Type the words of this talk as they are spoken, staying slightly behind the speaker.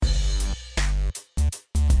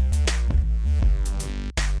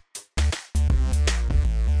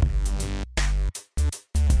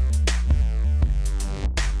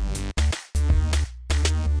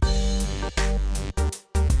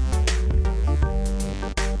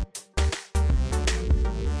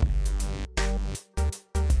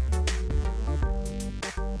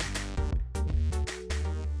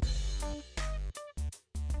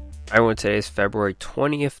Everyone, today is February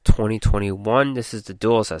 20th, 2021. This is the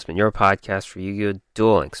Duel Assessment, your podcast for Yu-Gi-Oh!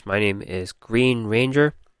 Duel Links. My name is Green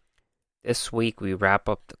Ranger. This week we wrap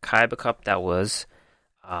up the Kaiba Cup that was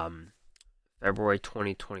February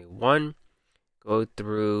 2021. Go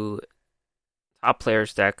through top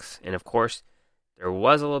players' decks, and of course, there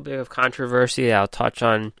was a little bit of controversy that I'll touch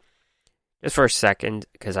on just for a second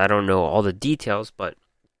because I don't know all the details, but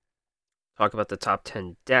talk about the top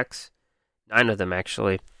 10 decks, 9 of them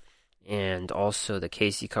actually. And also the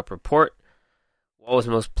KC Cup report, what was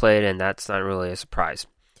most played, and that's not really a surprise.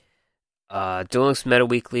 Duel Links Meta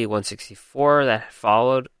Weekly 164, that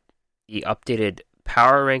followed the updated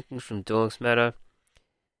power rankings from Duel Links Meta,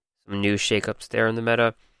 some new shakeups there in the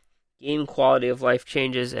meta, game quality of life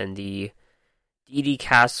changes, and the DD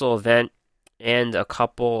Castle event, and a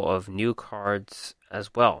couple of new cards as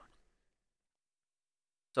well.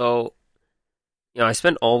 So, I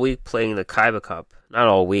spent all week playing the Kaiba Cup. Not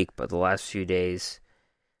all week, but the last few days.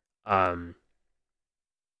 I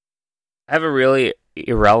have a really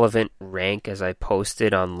irrelevant rank as I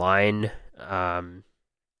posted online. I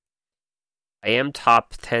am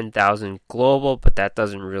top 10,000 global, but that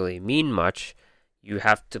doesn't really mean much. You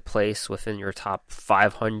have to place within your top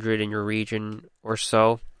 500 in your region or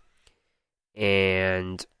so.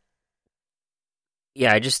 And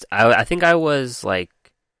yeah, I think I was like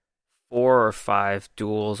 4 or 5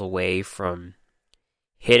 duels away from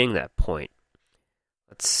hitting that point.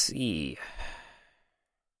 Let's see.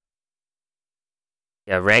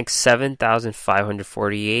 Yeah, rank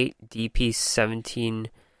 7,548, DP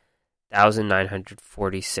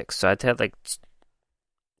 17,946. So I had to have like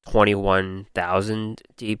 21,000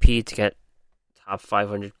 DP to get top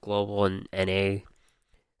 500 global and NA. It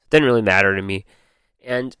didn't really matter to me.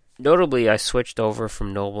 And notably, I switched over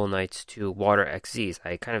from Noble Knights to Water XZs.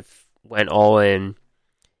 I kind of went all in.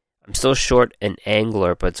 I'm still short an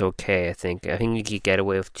angler, but it's okay, I think. I think you could get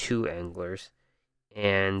away with 2 anglers.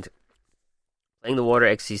 And playing the Water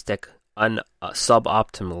XC's deck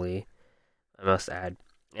suboptimally, I must add.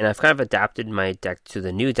 And I've kind of adapted my deck to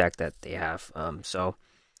the new deck that they have. So,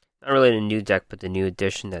 not really the new deck, but the new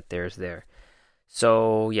addition that there's there.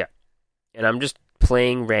 So, yeah. And I'm just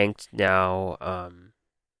playing ranked now. I'm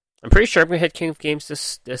pretty sure I'm going to hit King of Games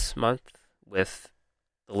this month with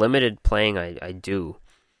the limited playing I do.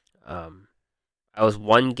 I was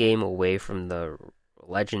 1 game away from the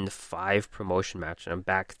Legend 5 promotion match, and I'm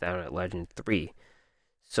back down at Legend 3.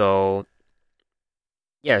 So,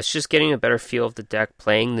 yeah, it's just getting a better feel of the deck.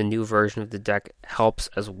 Playing the new version of the deck helps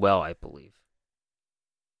as well, I believe.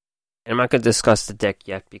 And I'm not going to discuss the deck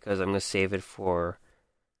yet because I'm going to save it for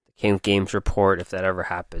the King of Games report if that ever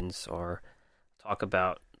happens, or talk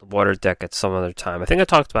about the Water deck at some other time. I think I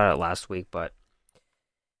talked about it last week, but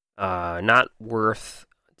not worth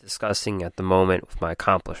discussing at the moment with my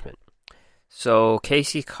accomplishment. So,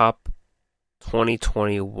 KC Cup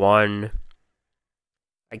 2021,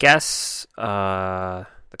 I guess, the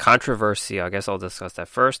controversy, I guess I'll discuss that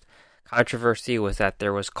first. Controversy was that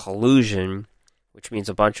there was collusion, which means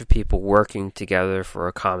a bunch of people working together for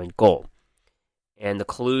a common goal. And the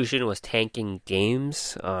collusion was tanking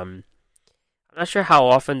games. I'm not sure how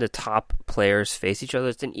often the top players face each other.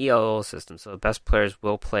 It's an ELO system, so the best players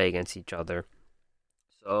will play against each other.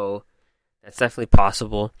 So, that's definitely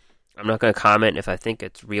possible. I'm not going to comment if I think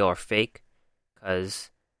it's real or fake,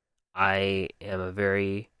 because I am a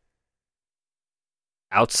very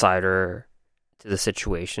outsider to the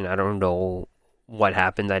situation. I don't know what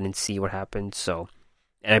happened. I didn't see what happened,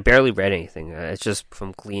 and I barely read anything. It's just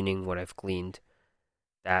from gleaning what I've gleaned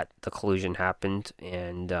that the collusion happened,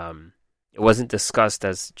 and it wasn't discussed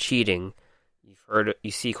as cheating.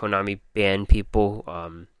 You see Konami ban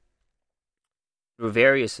people through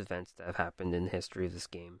various events that have happened in the history of this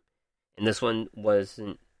game, and this one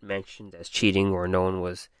wasn't mentioned as cheating, or no one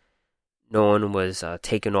was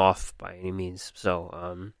taken off by any means. So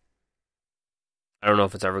I don't know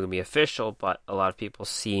if it's ever going to be official, but a lot of people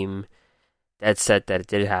seem dead set that it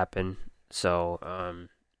did happen. So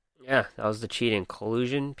yeah, that was the cheating.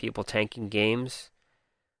 Collusion, people tanking games.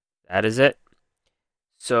 That is it.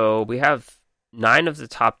 So we have 9 of the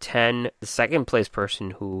top 10. The second place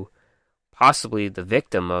person, who possibly the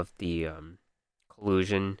victim of the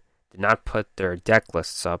collusion, did not put their deck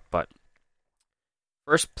lists up, but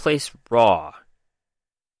first place Raw.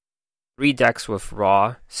 3 decks with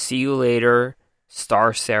Raw. See You Later,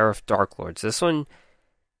 Star Seraph, Dark Lords. This one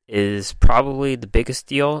is probably the biggest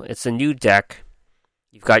deal. It's a new deck.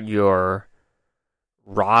 You've got your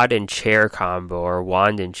Rod and Chair combo, or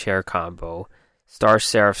Wand and Chair combo. Star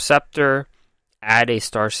Seraph Scepter. Add a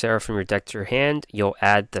Star Seraph from your deck to your hand. You'll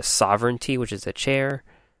add the Sovereignty, which is a chair.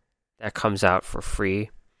 That comes out for free.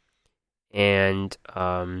 And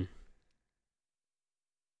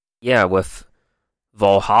yeah, with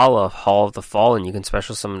Valhalla, Hall of the Fallen, you can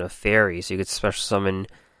special summon a fairy, so you could special summon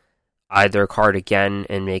either card again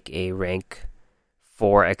and make a rank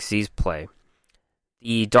 4 Xyz play.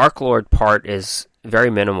 The Dark Lord part is very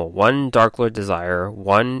minimal. 1 Dark Lord Desire,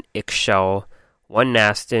 1 Ixchel, 1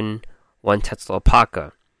 Nastin, 1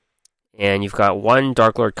 Tetzalopaka. And you've got 1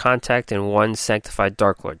 Dark Lord Contact and 1 Sanctified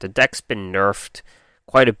Dark Lord. The deck's been nerfed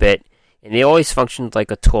quite a bit, and they always functioned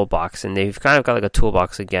like a toolbox, and they've kind of got like a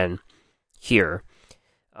toolbox again here.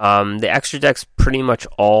 The extra deck's pretty much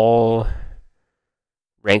all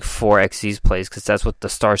rank 4 Xyz plays, because that's what the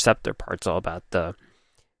Star Scepter part's all about. The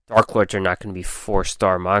Dark Lords are not going to be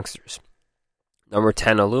 4-star monsters. Number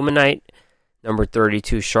 10, Illuminite. Number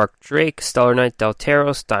 32, Shark Drake. Stellar Knight,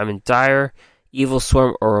 Delteros. Diamond Dire. Evil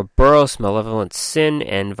Swarm, Ouroboros. Malevolent Sin.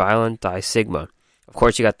 And Violent Die Sigma. Of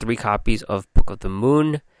course, you got 3 copies of Book of the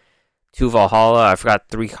Moon. 2 Valhalla. I forgot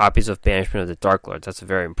 3 copies of Banishment of the Dark Lords. That's a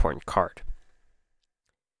very important card.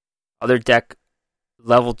 Other deck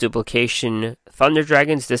level duplication, Thunder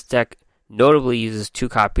Dragons. This deck notably uses 2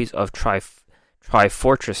 copies of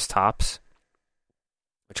Trifortress Tops,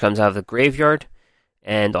 which comes out of the graveyard,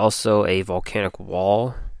 and also a Volcanic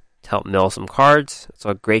Wall to help mill some cards. It's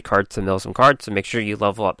a great card to mill some cards, so make sure you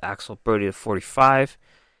level up Axel Brody to 45.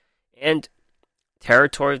 And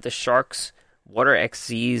Territory of the Sharks, Water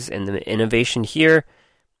Xyz, and the innovation here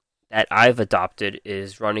that I've adopted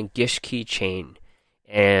is running Gishki Chain.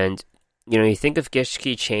 And you think of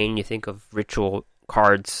Gishki Chain, you think of ritual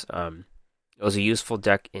cards. It was a useful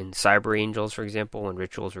deck in Cyber Angels, for example, when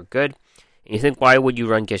rituals were good. And you think, why would you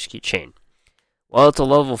run Gishki Chain? Well, it's a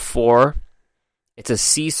level 4. It's a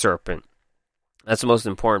Sea Serpent. That's the most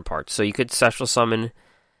important part. So you could special summon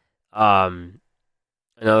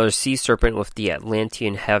another Sea Serpent with the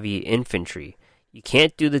Atlantean Heavy Infantry. You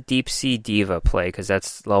can't do the Deep Sea Diva play because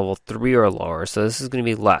that's level 3 or lower, so this is going to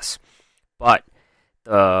be less. But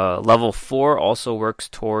the level 4 also works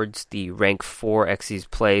towards the rank 4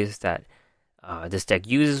 Xyz plays that this deck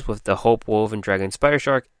uses with the Hope Woven Dragon Spider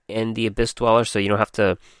Shark and the Abyss Dweller, so you don't have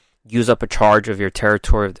to use up a charge of your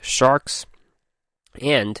Territory of the Sharks.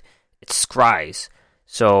 And it scries.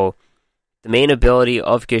 So the main ability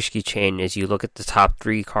of Gishki Chain is you look at the top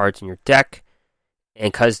 3 cards in your deck,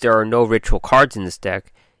 and because there are no ritual cards in this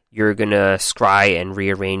deck, you're going to scry and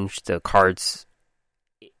rearrange the cards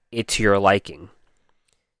to your liking.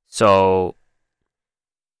 So,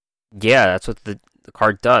 yeah, that's what the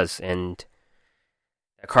card does, and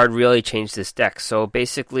that card really changed this deck. So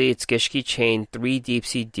basically, it's Gishki Chain, 3 Deep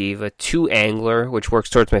Sea Diva, 2 Angler, which works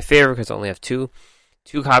towards my favor because I only have 2.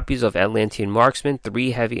 2 copies of Atlantean Marksman,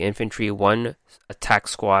 3 Heavy Infantry, 1 Attack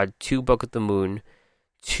Squad, 2 Book of the Moon,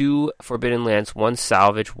 2 Forbidden Lance, 1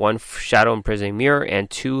 Salvage, 1 Shadow Imprisoning Mirror, and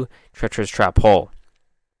 2 Treacherous Trap Hole.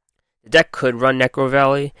 The deck could run Necro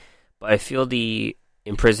Valley, but I feel the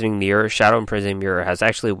Imprisoning Mirror, Shadow Imprisoning Mirror, has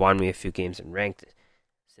actually won me a few games in ranked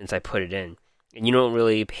since I put it in. And you don't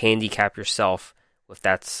really handicap yourself with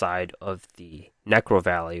that side of the Necro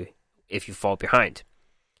Valley if you fall behind.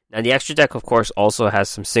 Now, the extra deck, of course, also has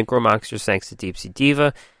some Synchro Monsters thanks to Deep Sea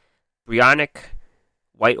Diva, Brionic,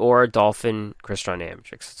 White Aura, Dolphin, Crystron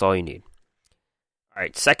Amatrix. That's all you need.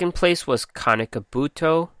 Alright, second place was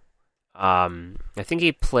Kanekabuto. I think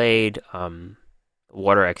he played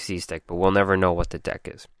Water Xyz deck, but we'll never know what the deck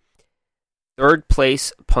is. Third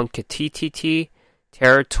place, Punkatiti,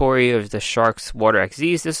 Territory of the Sharks, Water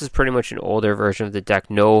Xyz. This is pretty much an older version of the deck.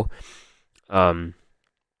 No Gishki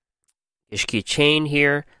Chain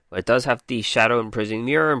here, but it does have the Shadow Imprisoning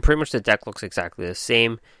Mirror, and pretty much the deck looks exactly the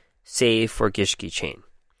same, save for Gishki Chain.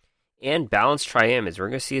 And Balanced Triamids. We're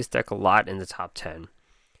going to see this deck a lot in the top 10.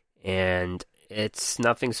 And it's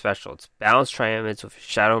nothing special. It's Balanced Triamids with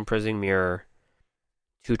Shadow Imprisoning Mirror,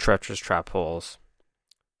 2 Treacherous Trap Holes,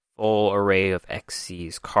 full array of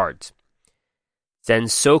Xyz cards.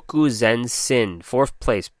 Zensoku Zen Sin, 4th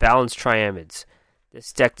place, Balanced Triamids.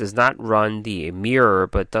 This deck does not run the Mirror,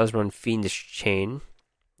 but does run Fiendish Chain.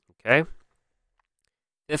 Okay.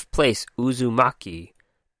 5th place, Uzumaki,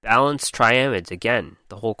 Balanced Triamids. Again,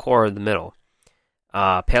 the whole core of the middle.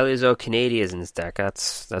 Paleozoic Canadians in this deck.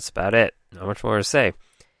 That's about it. Not much more to say.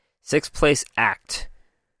 6th place, Act,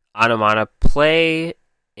 Onomatawhat Play,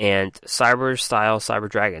 and Cyber Style Cyber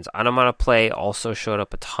Dragons. Onomatawhat Play also showed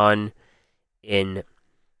up a ton in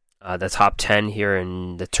the top 10 here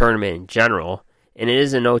in the tournament in general. And it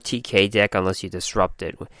is an OTK deck unless you disrupt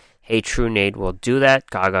it. Hey True Nade will do that.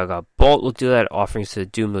 Gaga Bolt will do that. Offerings to the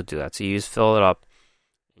Doom will do that. So you just fill it up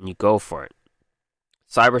and you go for it.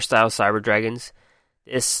 Cyber Style Cyber Dragons.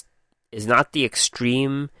 This is not the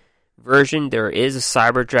extreme version, there is a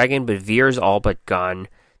Cyber Dragon, but Veer's all but gone.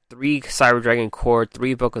 3 Cyber Dragon Core,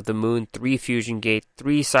 3 Book of the Moon, 3 Fusion Gate,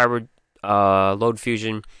 3 Cyber Load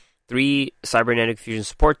Fusion, 3 Cybernetic Fusion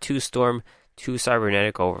Support, 2 Storm, 2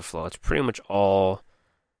 Cybernetic Overflow. It's pretty much all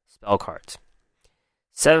spell cards.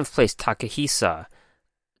 7th place, Takahisa.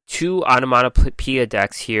 2 Onomatopoeia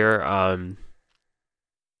decks here.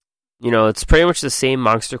 It's pretty much the same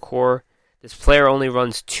monster core. This player only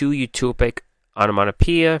runs 2 Utopic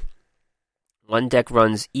Onomatopoeia. 1 deck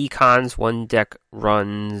runs Econs. 1 deck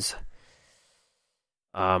runs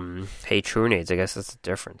Trunades. I guess that's the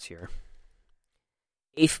difference here.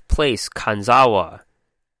 8th place, Kanzawa.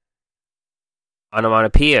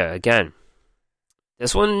 Onomatopoeia again.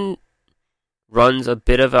 This one runs a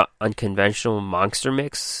bit of an unconventional monster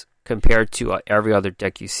mix compared to every other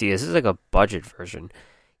deck you see. This is like a budget version.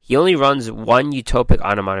 He only runs 1 Utopic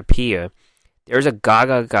Onomatopoeia. There's a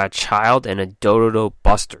Gaga Child and a Dododo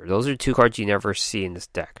Buster. Those are 2 cards you never see in this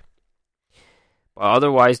deck. But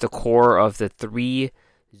otherwise, the core of the 3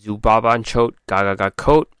 Zubabanchote Gaga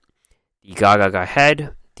Coat, the Gaga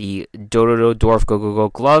Head, the Dododo Dwarf Go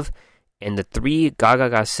Glove, and the 3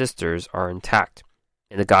 Gaga Sisters are intact.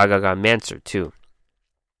 And the Gaga Mancer, too.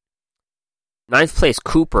 9th place,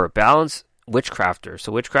 Cooper. Balance Witchcrafter.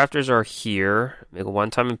 So Witchcrafters are here. Make a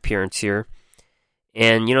one-time appearance here.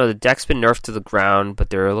 And, the deck's been nerfed to the ground, but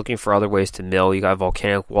they're looking for other ways to mill. You got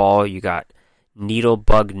Volcanic Wall. You got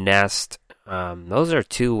Needlebug Nest. Those are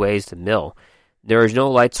 2 ways to mill. There is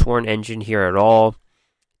no Lightsworn engine here at all.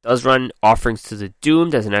 Does run Offerings to the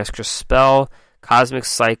Doomed as an extra spell. Cosmic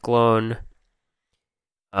Cyclone.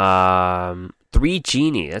 3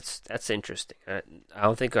 Genie. That's interesting. I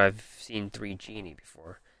don't think I've seen 3 Genie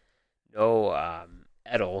before. No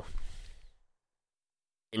Edel.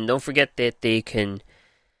 And don't forget that they can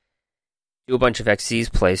do a bunch of XCs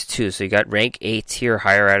plays too. So you got rank 8 tier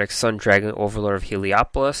Hieratic Sun Dragon Overlord of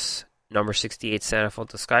Heliopolis. Number 68 Sanafel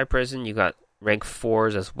to Sky Prison. You got rank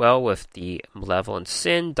 4s as well with the Malevolent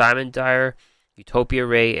Sin, Diamond Dyer, Utopia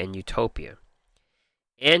Ray, and Utopia.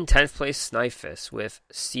 And 10th place, Snifus with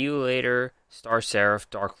See You Later, Star Seraph,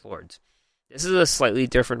 Dark Lords. This is a slightly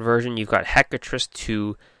different version. You've got Hecatrix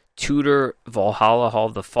to tutor Valhalla Hall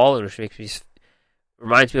of the Fallen, which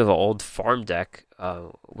reminds me of an old farm deck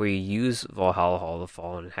where you use Valhalla Hall of the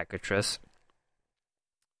Fallen and Hecatrix.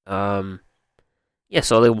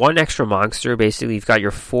 So they 1 extra monster. Basically, you've got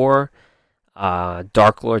your 4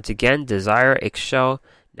 Dark Lords again, Desire, Ixchel,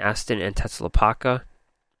 Nastin, and Tetzalapaka.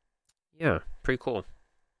 Yeah, pretty cool.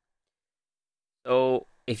 So,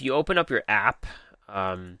 if you open up your app,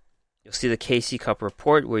 you'll see the KC Cup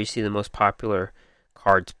report where you see the most popular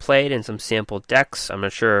cards played and some sample decks. I'm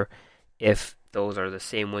not sure if those are the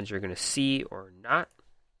same ones you're going to see or not.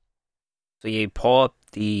 So you pull up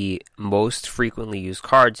the most frequently used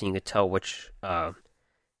cards and you can tell which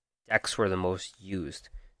decks were the most used.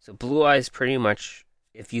 So Blue Eyes pretty much,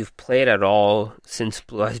 if you've played at all since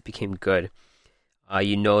Blue Eyes became good,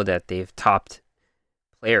 you know that they've topped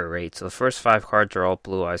player rate. So the first 5 cards are all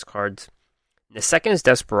Blue Eyes cards. And the second is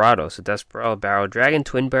Desperado. So Desperado, Barrel Dragon,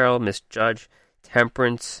 Twin Barrel, Misjudge,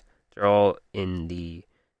 Temperance. They're all in the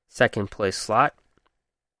second place slot.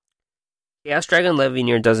 Chaos Dragon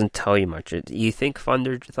Levineer doesn't tell you much. You think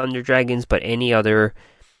Thunder Dragons, but any other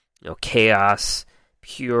Chaos,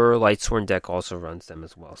 Pure, Lightsworn deck also runs them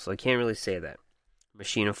as well. So I can't really say that.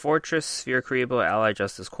 Machina Fortress, Sphere Creable, Ally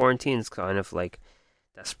Justice Quarantine is kind of like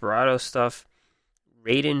Desperado stuff.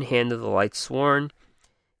 Raiden, Hand of the Lightsworn,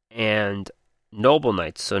 and Noble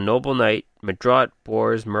Knights. So Noble Knight, Madrot,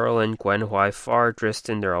 Boars, Merlin, Gwen Hui, Far,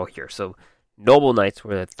 Dristan, they're all here. So Noble Knights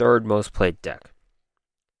were the 3rd most played deck.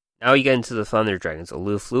 Now you get into the Thunder Dragons.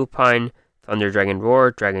 Aloof Lupine, Thunder Dragon Roar,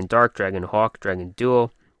 Dragon Dark, Dragon Hawk, Dragon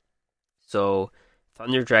Duel. So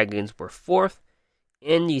Thunder Dragons were 4th.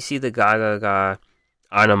 And you see the Gaga,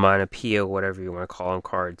 Onomatopoeia, whatever you want to call them,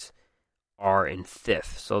 cards are in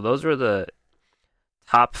 5th. So those were the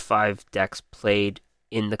top 5 decks played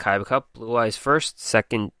in the Kaiba Cup. Blue Eyes 1st,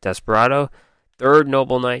 2nd Desperado, 3rd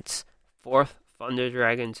Noble Knights, 4th Thunder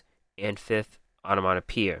Dragons, and 5th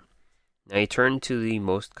Onomatopoeia. Now you turn to the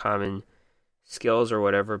most common skills or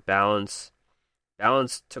whatever, Balance.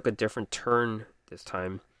 Balance took a different turn this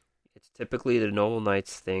time. It's typically the Noble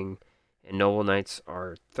Knights thing, and Noble Knights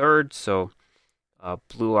are 3rd, so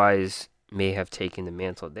Blue Eyes may have taken the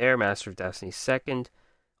mantle there. Master of Destiny 2nd.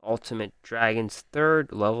 Ultimate Dragons 3rd,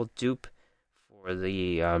 level dupe for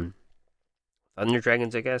the Thunder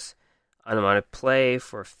Dragons, I guess. Onomatopoeia Play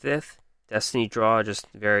for 5th. Destiny Draw, just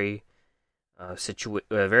very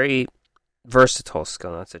very versatile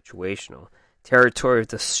skill, not situational. Territory of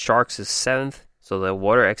the Sharks is 7th, so the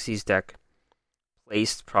Water Xyz deck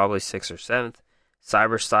placed probably 6th or 7th.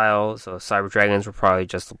 Cyber Style, so Cyber Dragons were probably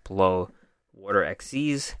just below Water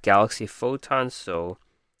XZs. Galaxy Photons, so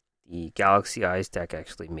the Galaxy Eyes deck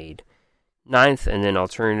actually made 9th, and then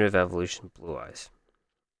Alternative Evolution Blue Eyes.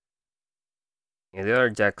 And the other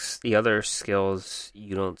decks, the other skills,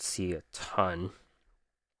 you don't see a ton.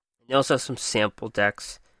 They also have some sample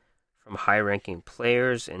decks from high-ranking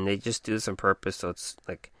players, and they just do this on purpose, so it's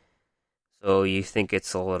like, so you think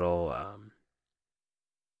it's a little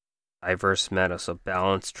diverse meta. So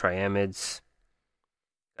Balanced Triamids,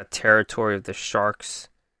 a Territory of the Sharks,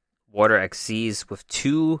 Water XZs with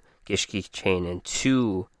 2 Gishki Chain and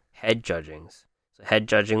 2 Head Judgings. So Head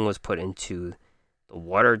Judging was put into the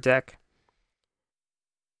Water deck.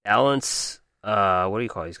 Balance, what do you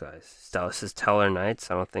call these guys? This is Teller Knights?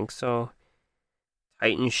 I don't think so.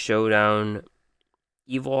 Titan Showdown,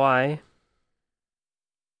 Evil Eye,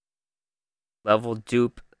 Level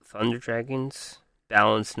Dupe, Thunder Dragons,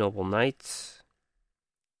 Balanced Noble Knights,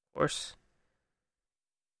 of course.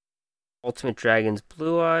 Ultimate Dragons,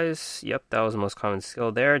 Blue Eyes. Yep, that was the most common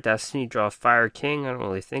skill there. Destiny Draw, Fire King. I don't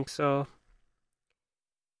really think so.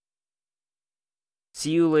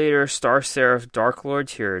 See You Later, Star Seraph, Dark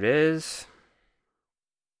Lords. Here it is.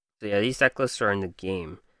 So yeah, these deck lists are in the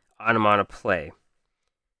game. Onomatawhat play.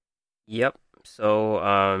 Yep.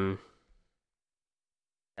 So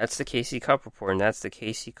that's the KC Cup report, and that's the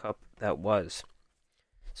KC Cup that was.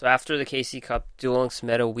 So after the KC Cup, Duel Links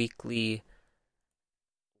Meta Weekly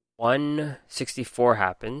 164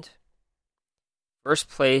 happened. First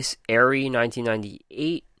place, Airy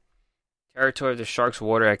 1998. Territory of the Sharks,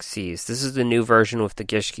 Water XCs. This is the new version with the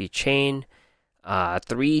Gishki Chain.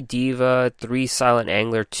 3 Diva, 3 Silent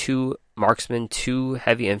Angler, 2 Marksman, 2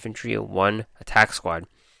 Heavy Infantry, and 1 Attack Squad.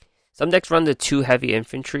 Some decks run the 2 Heavy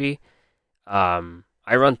Infantry.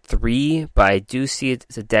 I run 3, but I do see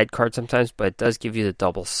it's a dead card sometimes, but it does give you the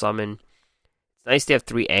double summon. It's nice to have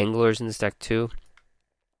 3 Anglers in this deck too.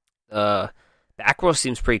 The back row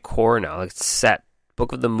seems pretty core now. Like it's set.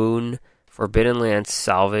 Book of the Moon, Forbidden Lands,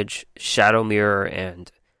 Salvage, Shadow Mirror, and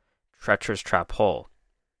Treacherous Trap Hole.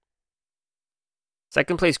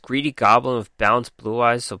 Second place, Greedy Goblin with Balanced Blue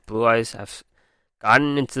Eyes. So Blue Eyes have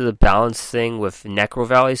gotten into the balance thing with Necro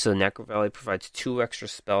Valley. So Necro Valley provides 2 extra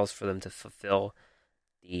spells for them to fulfill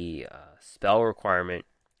the spell requirement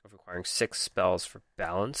of requiring 6 spells for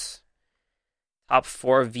balance. Top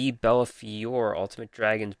 4, V Bellafiore, Ultimate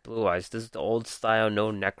Dragons, Blue Eyes. This is the old style,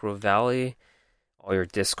 no Necro Valley. All your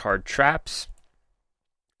discard traps.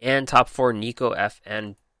 And top 4, Nico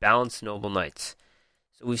FN, Balanced Noble Knights.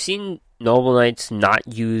 So we've seen Noble Knights not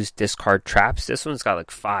use discard traps. This one's got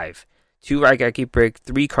like 5. 2 Raigeki Break,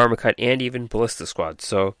 3 Karma Cut, and even Ballista Squad.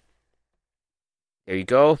 So there you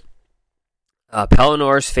go.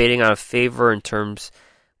 Pelennor is fading out of favor in terms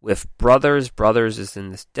with Brothers. Brothers is in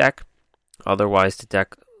this deck. Otherwise, the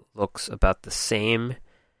deck looks about the same.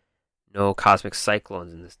 No Cosmic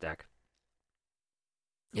Cyclones in this deck.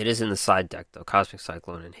 It is in the side deck, though. Cosmic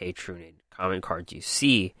Cyclone and Hey Trunade, common cards you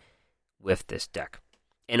see with this deck.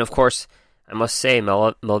 And of course, I must say,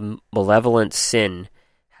 Malevolent Sin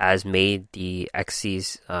has made the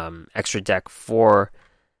Xyz extra deck for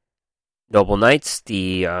Noble Knights.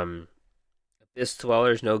 The Abyss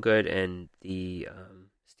Dwellers no good, and the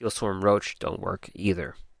Steelstorm Roach don't work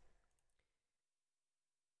either.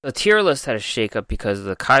 The tier list had a shakeup because of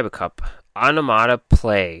the Kaiba Cup. Onomata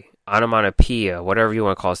play, Onomatopoeia, whatever you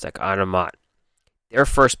want to call this deck, Onomat. They're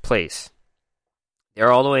first place.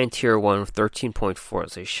 They're all the way in tier 1 with 13.4.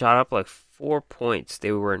 So they shot up like 4 points.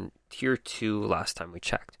 They were in tier 2 last time we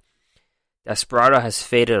checked. Desperado has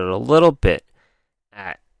faded a little bit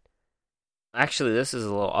at... Actually, this is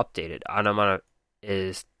a little updated. Onomat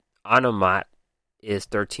is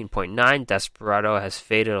 13.9. Desperado has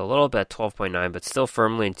faded a little bit at 12.9, but still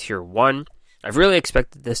firmly in tier 1. I've really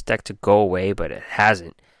expected this deck to go away, but it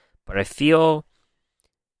hasn't. But I feel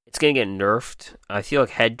it's going to get nerfed. I feel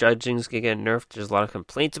like Head Judging is going to get nerfed. There's a lot of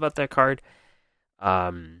complaints about that card.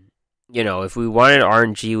 If we wanted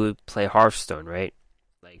RNG, we'd play Hearthstone, right?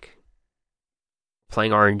 Like,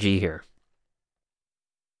 playing RNG here.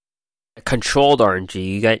 A controlled RNG.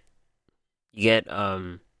 You get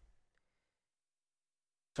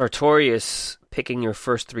Sartorius picking your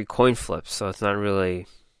first 3 coin flips, so it's not really...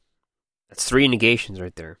 That's 3 negations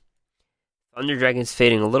right there. Thunder Dragon's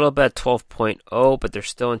fading a little bit at 12.0, but they're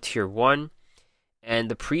still in tier 1.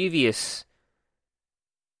 And the previous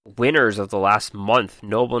winners of the last month,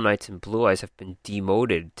 Noble Knights and Blue Eyes, have been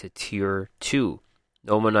demoted to tier 2.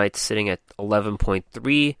 Noble Knights sitting at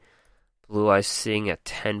 11.3, Blue Eyes sitting at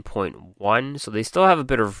 10.1. So they still have a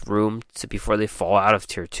bit of room before they fall out of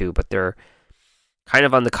tier 2, but they're kind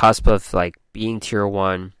of on the cusp of like being tier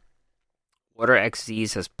 1. Water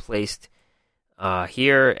XZs has placed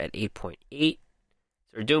here at 8.8.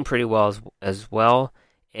 So they're doing pretty well as well.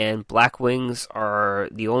 And Black Wings are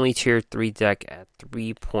the only tier 3 deck at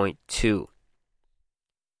 3.2.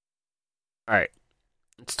 Alright,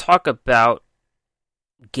 let's talk about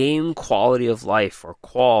game quality of life, or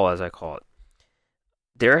qual as I call it.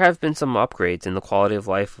 There have been some upgrades in the quality of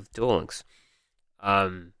life of Duel Links.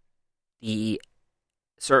 The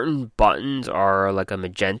certain buttons are like a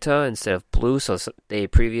magenta instead of blue, so they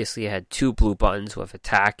previously had 2 blue buttons with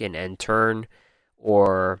attack and end turn,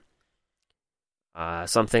 or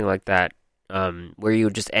something like that, where you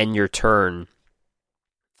would just end your turn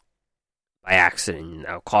by accident, and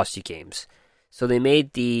that'll cost you games. So they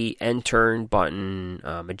made the end turn button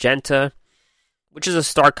magenta, which is a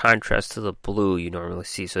stark contrast to the blue you normally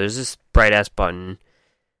see. So there's this bright ass button,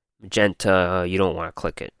 magenta, you don't want to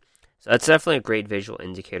click it. So that's definitely a great visual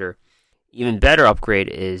indicator. Even better upgrade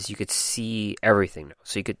is you could see everything now.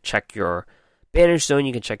 So you could check your banish zone,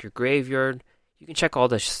 you can check your graveyard, you can check all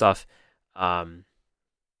this stuff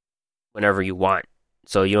whenever you want.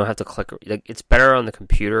 So you don't have to click. Like, it's better on the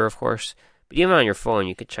computer, of course, but even on your phone,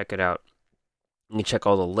 you can check it out. You can check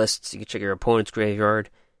all the lists. You can check your opponent's graveyard.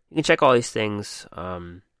 You can check all these things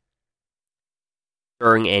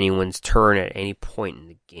during anyone's turn at any point in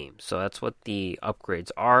the game. So that's what the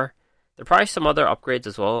upgrades are. There are probably some other upgrades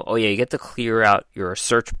as well. Oh yeah, you get to clear out your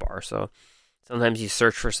search bar. So sometimes you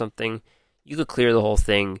search for something, you could clear the whole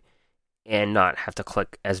thing and not have to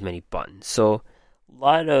click as many buttons. So a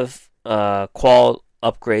lot of qual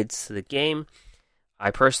upgrades to the game.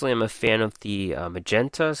 I personally am a fan of the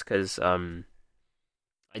magentas because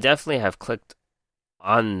I definitely have clicked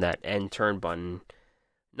on that end turn button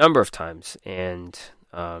a number of times, and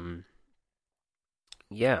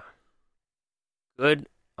yeah, good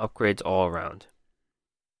upgrades all around.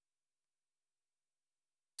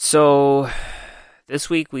 So this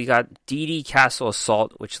week we got DD Castle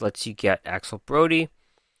Assault, which lets you get Axel Brody,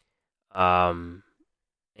 and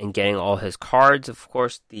getting all his cards. Of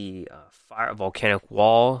course, the Fire Volcanic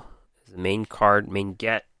Wall is the main card, main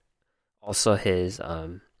get. Also, his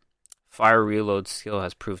Fire Reload skill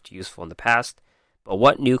has proved useful in the past. But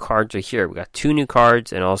what new cards are here? We got 2 new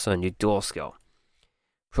cards and also a new dual skill.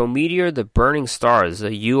 Prometeor the Burning Stars.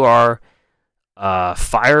 You are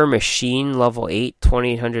Fire Machine level 8,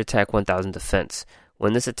 2800 attack, 1000 defense.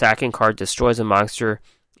 When this attacking card destroys a monster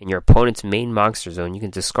in your opponent's main monster zone, you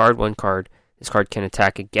can discard 1 card. This card can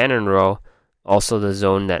attack again in a row. Also, the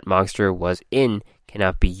zone that monster was in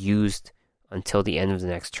cannot be used until the end of the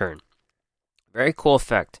next turn. Very cool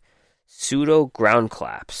effect. Pseudo Ground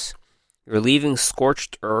Collapse. You're leaving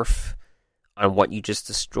Scorched Earth on what you just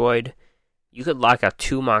destroyed. You could lock out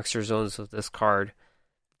 2 monster zones with this card.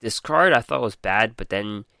 This card I thought was bad, but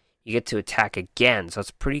then you get to attack again. So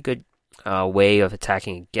it's a pretty good way of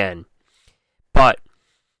attacking again. But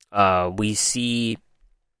we see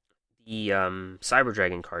the Cyber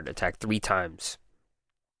Dragon card attack 3 times.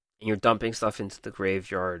 And you're dumping stuff into the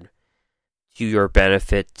graveyard to your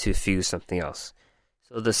benefit to fuse something else.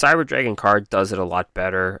 So the Cyber Dragon card does it a lot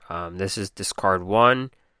better. This is discard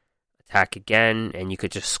 1, attack again, and you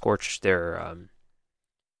could just scorch their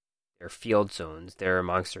field zones, their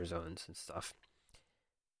monster zones and stuff.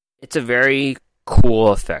 It's a very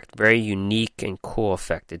cool effect, very unique and cool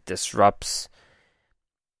effect. It disrupts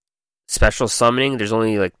special summoning. There's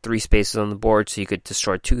only like 3 spaces on the board, so you could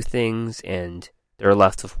destroy 2 things, and they're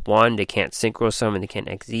left with 1. They can't synchro summon, they can't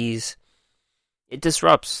XZs. It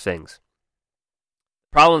disrupts things.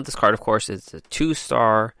 The problem with this card, of course, is a 2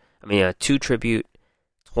 tribute,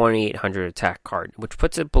 2800 attack card, which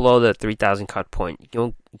puts it below the 3000 cut point.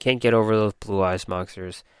 You can't get over those blue eyes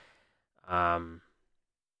monsters. Has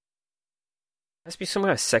to be some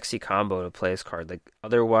kind of sexy combo to play this card. Like,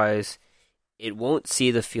 otherwise, it won't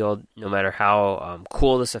see the field, no matter how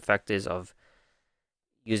cool this effect is of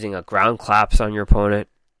using a ground collapse on your opponent.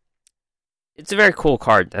 It's a very cool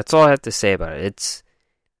card. That's all I have to say about it.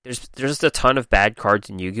 There's just a ton of bad cards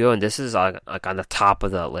in Yu-Gi-Oh! And this is like on the top of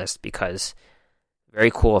the list because very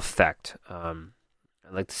cool effect. I'd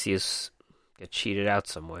like to see us get cheated out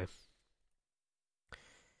some way.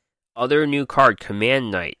 Other new card, Command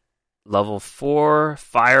Knight. Level 4,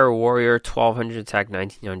 Fire Warrior, 1200 attack,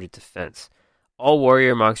 1900 defense. All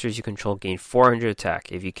warrior monsters you control gain 400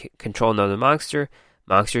 attack. If you control another monster,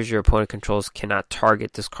 monsters your opponent controls cannot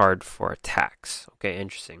target this card for attacks. Okay,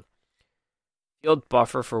 interesting. Field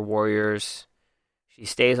buffer for warriors. She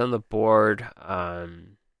stays on the board.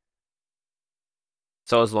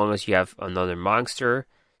 So as long as you have another monster.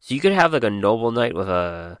 So you could have like a Noble Knight with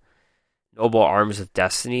a Noble Arms of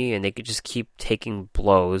Destiny, and they could just keep taking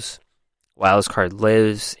blows while this card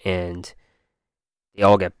lives, and they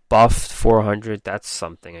all get buffed 400. That's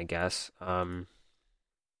something, I guess.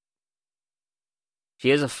 She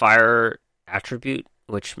has a fire attribute,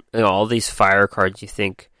 which, all these fire cards you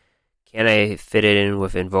think, can I fit it in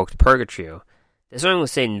with Invoked Purgatrio? This one would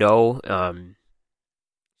say no.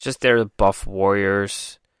 Just there to buff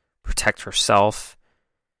warriors, protect herself.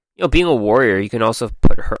 Being a warrior, you can also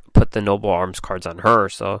put the Noble Arms cards on her.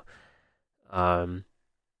 So, I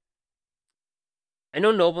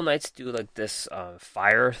know Noble Knights do like this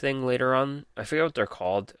fire thing later on. I forget what they're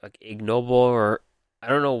called, like Ignoble, or I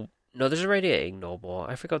don't know. No, there's already an Ignoble.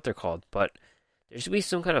 I forget what they're called, but there should be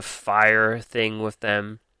some kind of fire thing with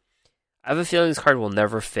them. I have a feeling this card will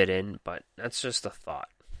never fit in, but that's just a thought.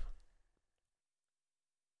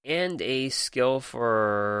 And a skill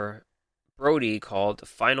for Brody called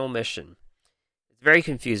Final Mission. It's very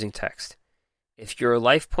confusing text. If your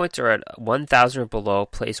life points are at 1,000 or below,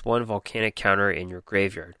 place one volcanic counter in your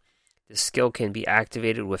graveyard. This skill can be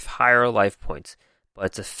activated with higher life points, but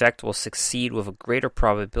its effect will succeed with a greater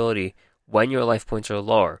probability when your life points are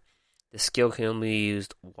lower. The skill can only be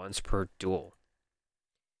used once per duel.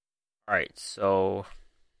 Alright, so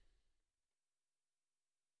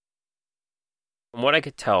from what I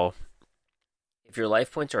could tell, if your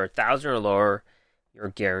life points are 1,000 or lower, you're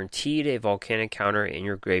guaranteed a volcanic counter in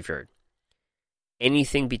your graveyard.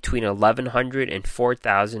 Anything between 1,100 and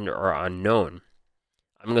 4,000 are unknown.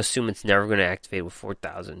 I'm going to assume it's never going to activate with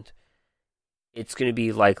 4,000. It's going to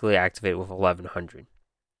be likely activated with 1,100.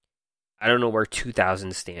 I don't know where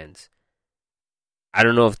 2,000 stands. I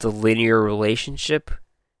don't know if the linear relationship,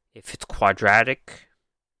 if it's quadratic,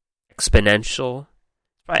 exponential.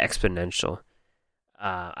 It's probably exponential.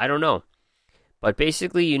 I don't know. But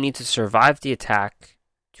basically, you need to survive the attack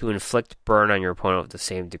to inflict burn on your opponent with the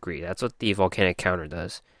same degree. That's what the volcanic counter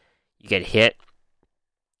does. You get hit,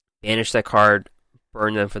 banish that card,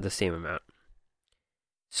 burn them for the same amount.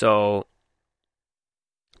 So,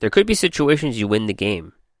 there could be situations you win the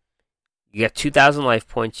game. You get 2,000 life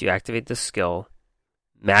points, you activate the skill,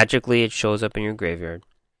 magically it shows up in your graveyard.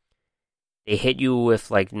 They hit you with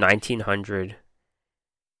like 1,900.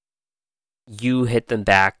 You hit them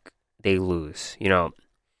back, they lose. It's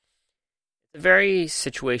a very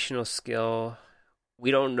situational skill.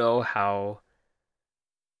 We don't know how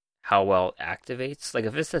well it activates. Like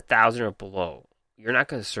if it's 1,000 or below, you're not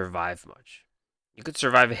going to survive much. You could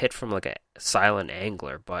survive a hit from like a Silent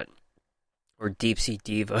Angler, or Deep Sea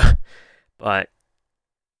Diva, but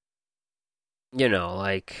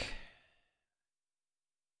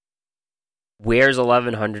where's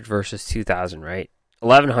 1,100 versus 2,000, right?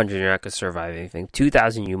 1,100, you're not going to survive anything.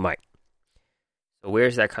 2,000, you might. So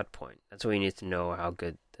where's that cut point? That's what we need to know how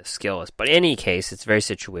good the skill is. But in any case, it's very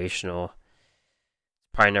situational.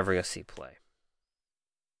 Probably never going to see play.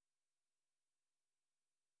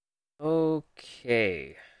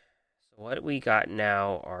 Okay. So what we got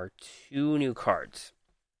now are two new cards.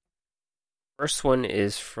 First one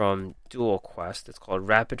is from Dual Quest. It's called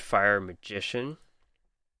Rapid Fire Magician.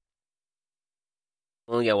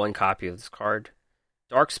 Only get one copy of this card.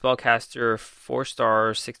 Dark Spellcaster, 4-star,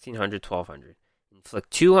 1,600, 1,200.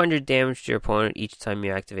 Inflict 200 damage to your opponent each time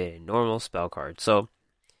you activate a normal spell card. So,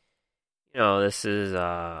 this is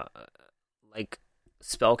like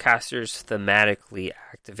spellcasters thematically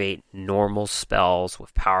activate normal spells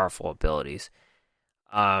with powerful abilities.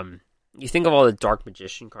 You think of all the Dark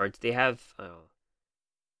Magician cards, they have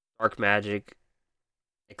Dark Magic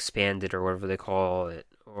Expanded or whatever they call it,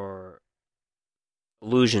 or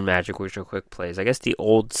Illusion Magic, which are quick plays. I guess the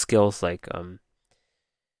old skills like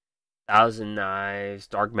Thousand Knives,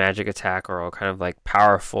 Dark Magic Attack are all kind of like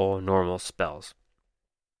powerful normal spells.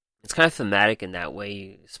 It's kind of thematic in that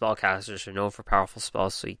way. Spellcasters are known for powerful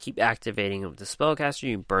spells, so you keep activating them with the spellcaster,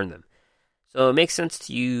 you burn them. So it makes sense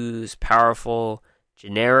to use powerful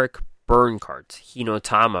generic burn cards.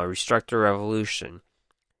 Hinotama, Restructor Revolution.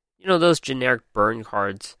 Those generic burn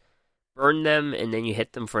cards. Burn them, and then you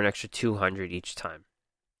hit them for an extra 200 each time.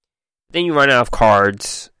 Then you run out of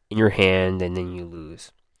cards in your hand, and then you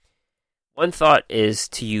lose. One thought is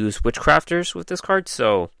to use Witchcrafters with this card.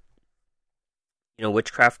 So,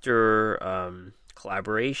 Witchcrafter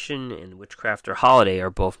Collaboration and Witchcrafter Holiday are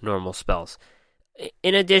both normal spells.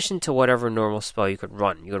 In addition to whatever normal spell you could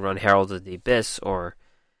run. You could run Herald of the Abyss or,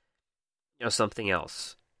 something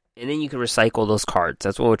else. And then you can recycle those cards.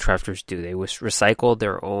 That's what Witchcrafters do. They recycle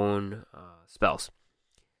their own spells.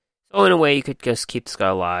 So in a way, you could just keep this guy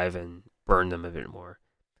alive and burn them a bit more.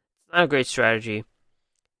 It's not a great strategy.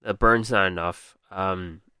 The burn's not enough.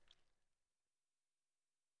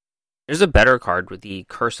 There's There's a better card with the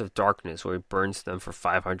Curse of Darkness where it burns them for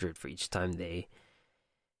 500 for each time they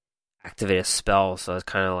activate a spell. So it's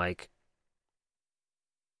kind of like,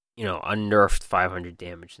 unnerfed 500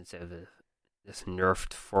 damage instead of this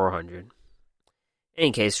nerfed 400. In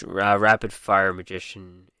any case, Rapid Fire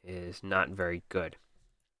Magician is not very good.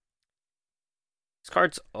 This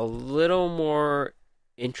card's a little more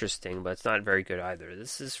interesting, but it's not very good either.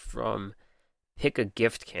 This is from Pick a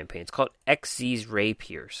Gift campaign. It's called XZ's Ray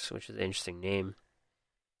Pierce, which is an interesting name.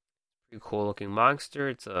 Pretty cool looking monster.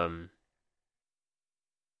 It's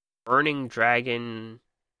burning dragon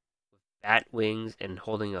with bat wings and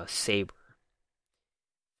holding a saber.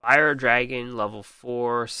 Fire dragon, level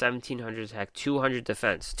 4, 1700 attack, 200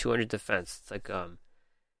 defense. 200 defense. It's like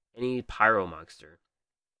any pyro monster.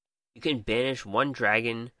 You can banish one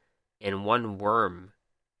dragon and one worm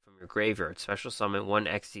from your graveyard. Special summon one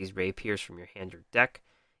XZ's Ray Pierce from your hand or deck.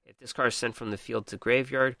 If this card is sent from the field to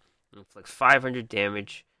graveyard, it inflicts 500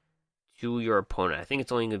 damage to your opponent. I think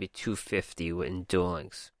it's only going to be 250 in Duel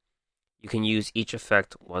Links. You can use each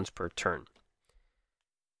effect once per turn.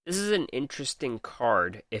 This is an interesting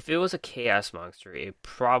card. If it was a Chaos Monster, it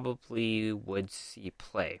probably would see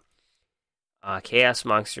play. Chaos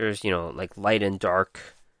Monsters, like light and dark,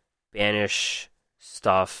 banish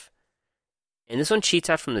stuff. And this one cheats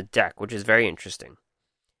out from the deck, which is very interesting.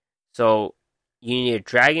 So, you need a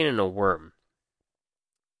dragon and a worm.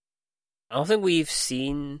 I don't think we've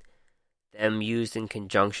seen them used in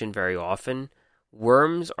conjunction very often.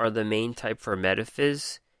 Worms are the main type for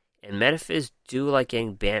Metaphys, and Metaphys do like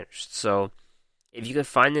getting banished. So, if you can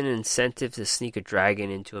find an incentive to sneak a dragon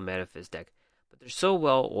into a Metaphys deck, but they're so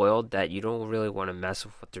well oiled that you don't really want to mess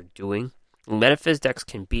with what they're doing. Metaphys decks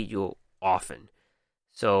can beat you often.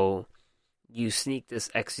 So, you sneak this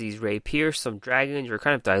XZ's Ray Pierce, some dragons, you're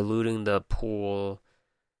kind of diluting the pool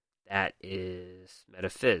that is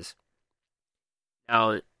Metaphys.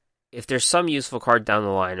 Now, if there's some useful card down the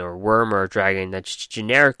line, or a worm or a dragon that's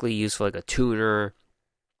generically useful, like a tuner,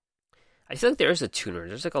 I feel like there is a tuner.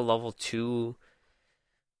 There's like a level 2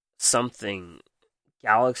 something.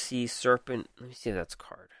 Galaxy Serpent. Let me see if that's a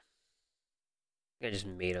card. I think I just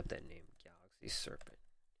made up that name. Galaxy Serpent.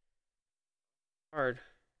 Card.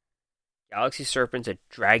 Galaxy Serpent's a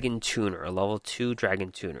dragon tuner. A level 2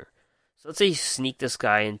 dragon tuner. So let's say you sneak this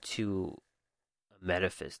guy into a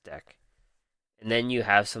Metaphys deck. And then you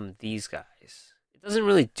have some of these guys. It doesn't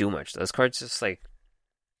really do much. This card's just like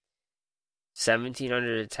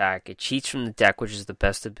 1700 attack. It cheats from the deck, which is the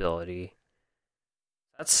best ability.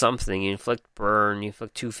 That's something. You inflict burn. You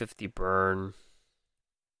inflict 250 burn.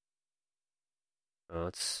 Oh,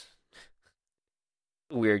 it's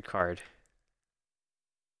a weird card.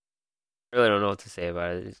 I really don't know what to say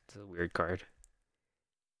about it. It's a weird card.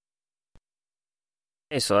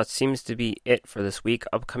 Okay, so that seems to be it for this week.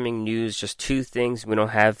 Upcoming news, just 2 things. We don't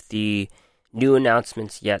have the new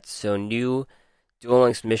announcements yet. So new Duel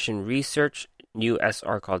Links mission research, new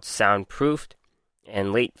SR called Soundproofed,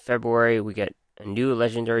 and late February we get a new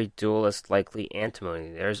legendary duelist, likely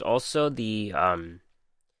Antimony. There's also the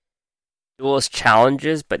duelist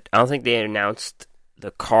challenges, but I don't think they announced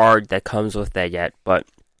the card that comes with that yet. But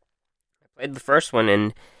I played the first one,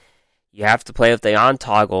 and you have to play with the on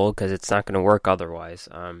toggle because it's not going to work otherwise.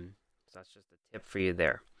 So that's just a tip for you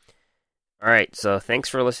there. Alright, so thanks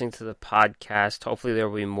for listening to the podcast. Hopefully there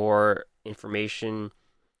will be more information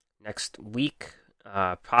next week,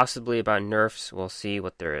 possibly about nerfs. We'll see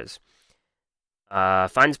what there is.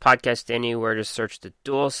 Find this podcast anywhere. Just search the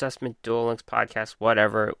Duel Assessment, Duel Links podcast,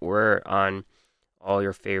 whatever. We're on all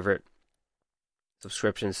your favorite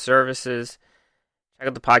subscription services. Check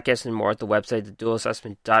out the podcast and more at the website,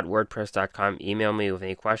 theduelassessment.wordpress.com. Email me with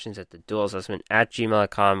any questions at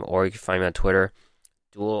theduelassessment@gmail.com, or you can find me on Twitter,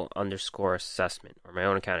 duel_assessment, or my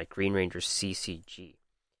own account at Green Ranger CCG.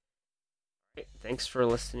 Thanks for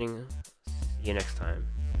listening. See you next time.